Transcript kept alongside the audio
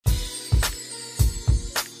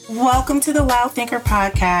Welcome to the Loud Thinker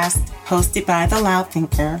podcast, hosted by the Loud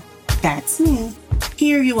Thinker. That's me.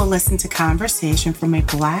 Here you will listen to conversation from a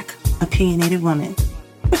Black, opinionated woman,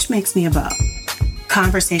 which makes me a beau.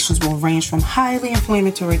 Conversations will range from highly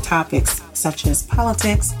inflammatory topics such as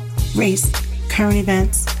politics, race, current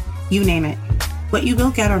events, you name it. What you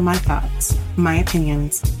will get are my thoughts, my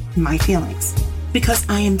opinions, my feelings, because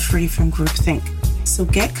I am free from groupthink. So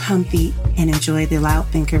get comfy and enjoy the Loud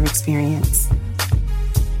Thinker experience.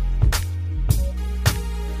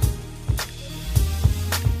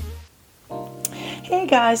 Hey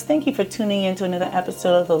guys, thank you for tuning in to another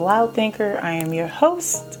episode of The Loud Thinker. I am your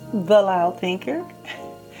host, The Loud Thinker.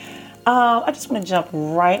 I just want to jump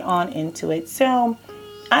right on into it. So,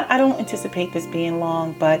 I don't anticipate this being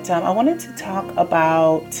long, but I wanted to talk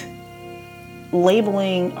about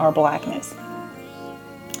labeling our Blackness.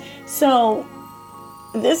 So,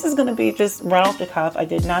 this is going to be just right off the cuff. I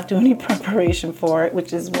did not do any preparation for it,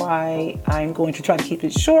 which is why I'm going to try to keep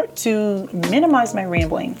it short to minimize my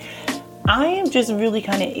rambling. I am just really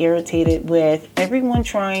kind of irritated with everyone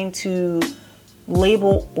trying to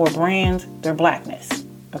label or brand their Blackness,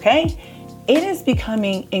 okay? It is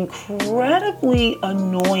becoming incredibly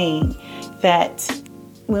annoying that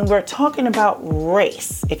when we're talking about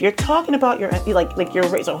race, if you're talking about your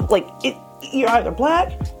race, or you're either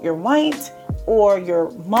Black, you're white, or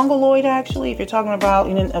you're Mongoloid, actually. If you're talking about,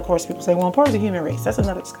 of course, people say, well, I'm part of the human race. That's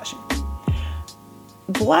another discussion.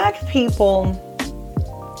 Black people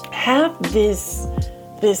have this,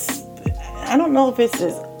 I don't know if it's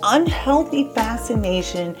this unhealthy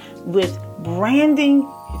fascination with branding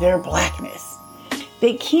their Blackness.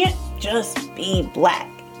 They can't just be Black.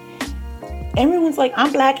 Everyone's like,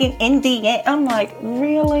 I'm Black and Indian. I'm like,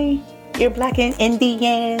 really? You're Black and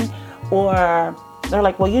Indian? Or they're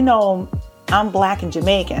like, well, I'm Black and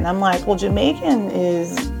Jamaican. I'm like, well, Jamaican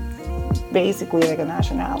is basically like a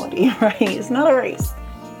nationality, right? It's not a race.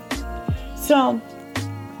 So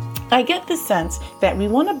I get the sense that we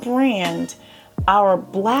want to brand our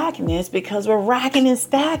Blackness because we're racking and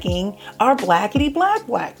stacking our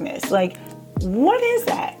Blackness. Like, what is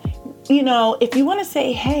that? If you want to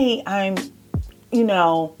say, hey, I'm,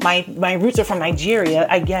 my roots are from Nigeria,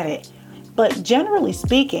 I get it. But generally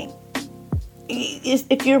speaking,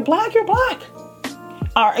 if you're Black, you're Black.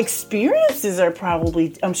 Our experiences are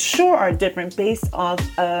probably, I'm sure, are different based off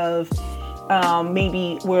of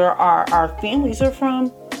maybe where our families are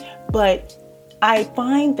from. But I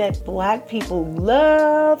find that Black people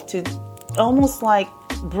love to almost like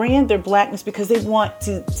brand their Blackness because they want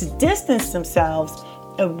to distance themselves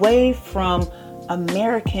away from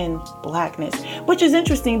American Blackness, which is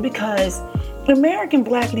interesting because American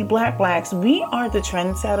Blacks, we are the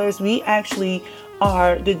trendsetters. We actually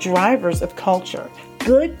are the drivers of culture,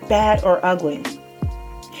 good, bad, or ugly.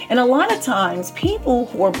 And a lot of times people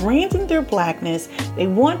who are branding their Blackness, they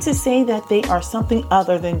want to say that they are something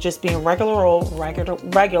other than just being regular like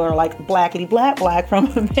blackity black from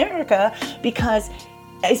America, because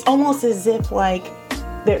it's almost as if like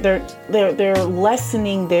they're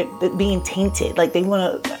lessening their being tainted. Like they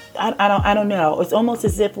want to, I don't know. It's almost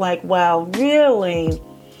as if like, wow, really?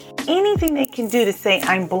 Anything they can do to say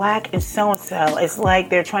I'm Black and so-and-so is like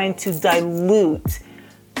they're trying to dilute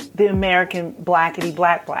the American blackity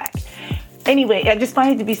black. Anyway, I just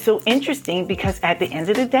find it to be so interesting because at the end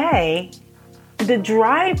of the day, the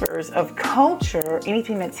drivers of culture,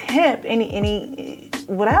 anything that's hip, any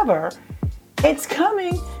whatever, it's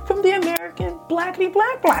coming from the American blackity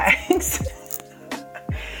blacks.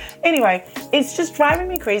 Anyway, it's just driving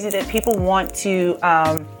me crazy that people want to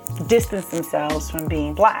distance themselves from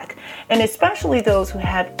being Black, and especially those who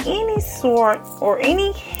have any sort or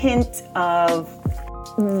any hint of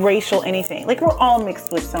racial anything. Like, we're all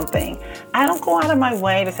mixed with something. I don't go out of my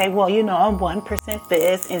way to say, well, I'm 1%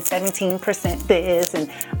 this and 17% this,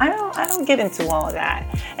 and I don't get into all of that.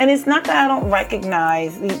 And it's not that I don't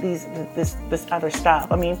recognize this other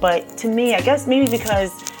stuff. I mean, but to me, I guess maybe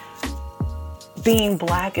because being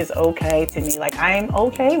Black is okay to me. Like, I'm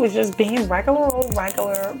okay with just being regular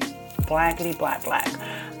blackity black.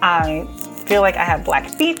 I feel like I have Black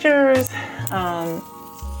features.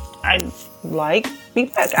 I like being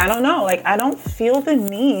Black. I don't know. Like, I don't feel the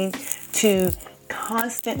need to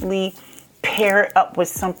constantly pair it up with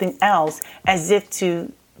something else as if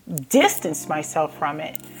to distance myself from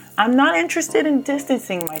it. I'm not interested in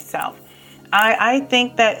distancing myself. I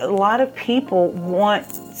think that a lot of people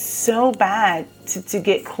want so bad to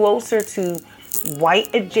get closer to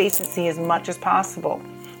white adjacency as much as possible.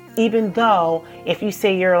 Even though if you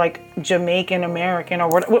say you're like Jamaican American or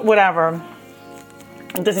whatever,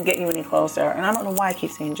 it doesn't get you any closer. And I don't know why I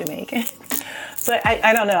keep saying Jamaican. But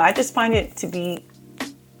I don't know. I just find it to be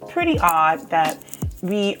pretty odd that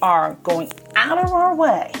we are going out of our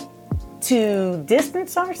way to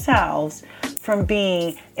distance ourselves from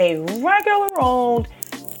being a regular old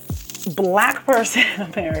Black person in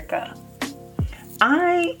America.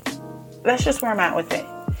 That's just where I'm at with it.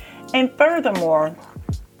 And furthermore,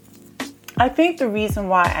 I think the reason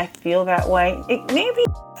why I feel that way,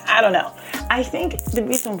 I don't know. I think the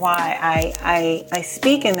reason why I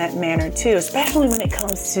speak in that manner too, especially when it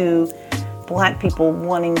comes to Black people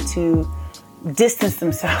wanting to distance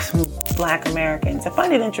themselves from Black Americans. I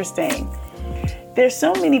find it interesting. There's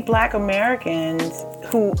so many Black Americans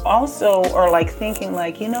who also are like thinking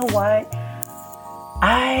like, you know what?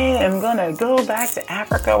 I am going to go back to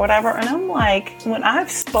Africa or whatever. And I'm like, when I've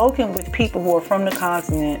spoken with people who are from the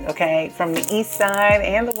continent, okay, from the east side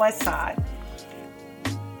and the west side,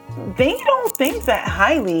 they don't think that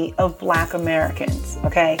highly of Black Americans,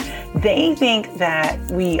 okay? They think that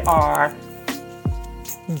we are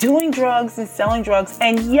doing drugs and selling drugs.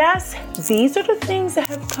 And yes, these are the things that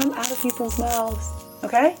have come out of people's mouths,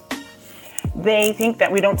 okay? They think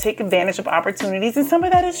that we don't take advantage of opportunities, and some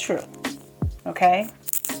of that is true. Okay.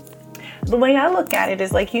 The way I look at it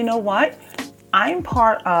is like, you know what? I'm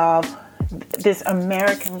part of this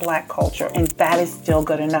American Black culture, and that is still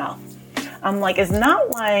good enough. I'm like, it's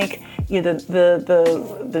not like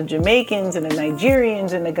the Jamaicans and the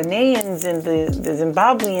Nigerians and the Ghanaians and the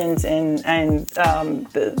Zimbabweans and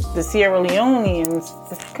the Sierra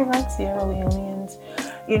Leoneans. Is that correct? Sierra Leoneans.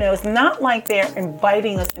 It's not like they're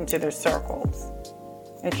inviting us into their circles.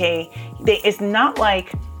 Okay, it's not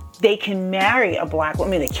like they can marry a Black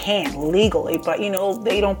woman. I mean, they can legally, but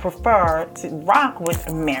they don't prefer to rock with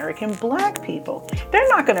American Black people. They're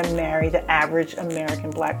not going to marry the average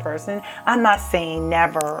American Black person. I'm not saying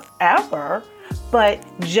never, ever, but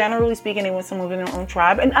generally speaking, they want someone within their own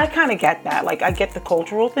tribe. And I kind of get that. Like, I get the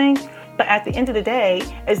cultural thing, but at the end of the day,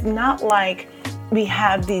 it's not like we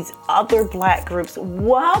have these other Black groups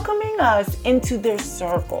welcoming us into their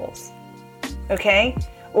circles. Okay?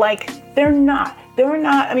 Like, they're not.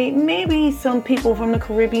 I mean, maybe some people from the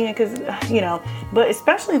Caribbean, but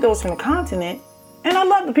especially those from the continent. And I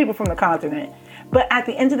love the people from the continent. But at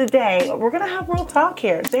the end of the day, we're going to have real talk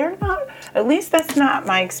here. They're not, at least that's not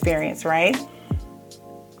my experience, right?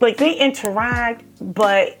 Like, they interact,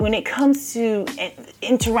 but when it comes to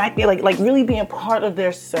interacting, like really being part of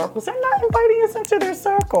their circles, they're not inviting us into their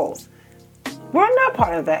circles. We're not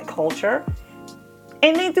part of that culture.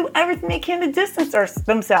 And they do everything they can to distance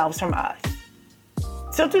themselves from us.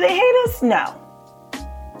 So do they hate us? No.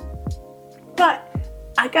 But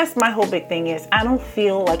I guess my whole big thing is I don't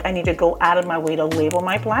feel like I need to go out of my way to label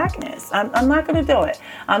my Blackness. I'm not going to do it.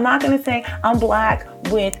 I'm not going to say I'm Black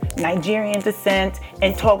with Nigerian descent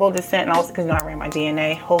and Togo descent. And also because I ran my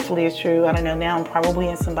DNA. Hopefully it's true. I don't know. Now I'm probably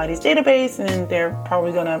in somebody's database and they're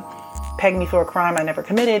probably going to peg me for a crime I never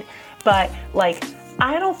committed. But like,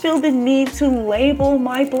 I don't feel the need to label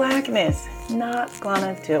my Blackness. Not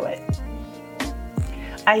gonna do it.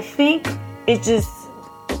 I think it just,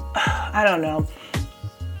 I don't know.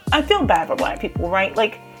 I feel bad for Black people, right?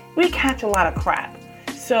 Like, we catch a lot of crap.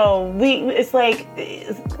 So it's like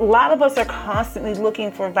a lot of us are constantly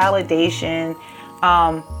looking for validation.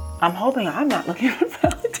 I'm hoping I'm not looking for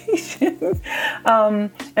validation.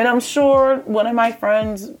 And I'm sure one of my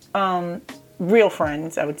friends, real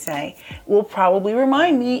friends, I would say, will probably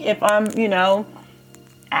remind me if I'm,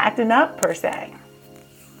 acting up per se.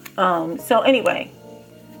 So anyway,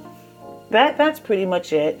 that's pretty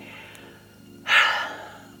much it.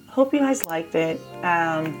 Hope you guys liked it.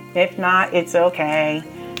 If not, it's okay.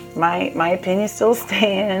 My opinion still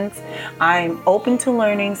stands. I'm open to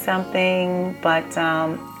learning something, but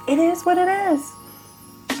it is what it is.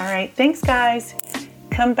 All right. Thanks, guys.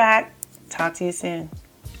 Come back. Talk to you soon.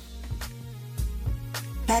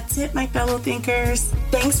 That's it, my fellow thinkers.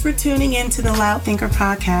 Thanks for tuning in to the Loud Thinker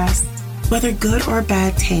podcast. Whether good or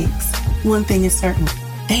bad takes, one thing is certain.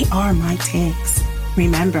 They are my takes.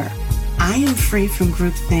 Remember, I am free from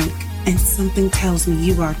groupthink, and something tells me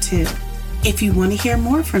you are too. If you want to hear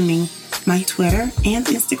more from me, my Twitter and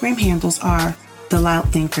Instagram handles are The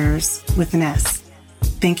Loud Thinkers with an S.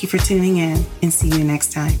 Thank you for tuning in, and see you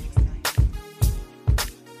next time.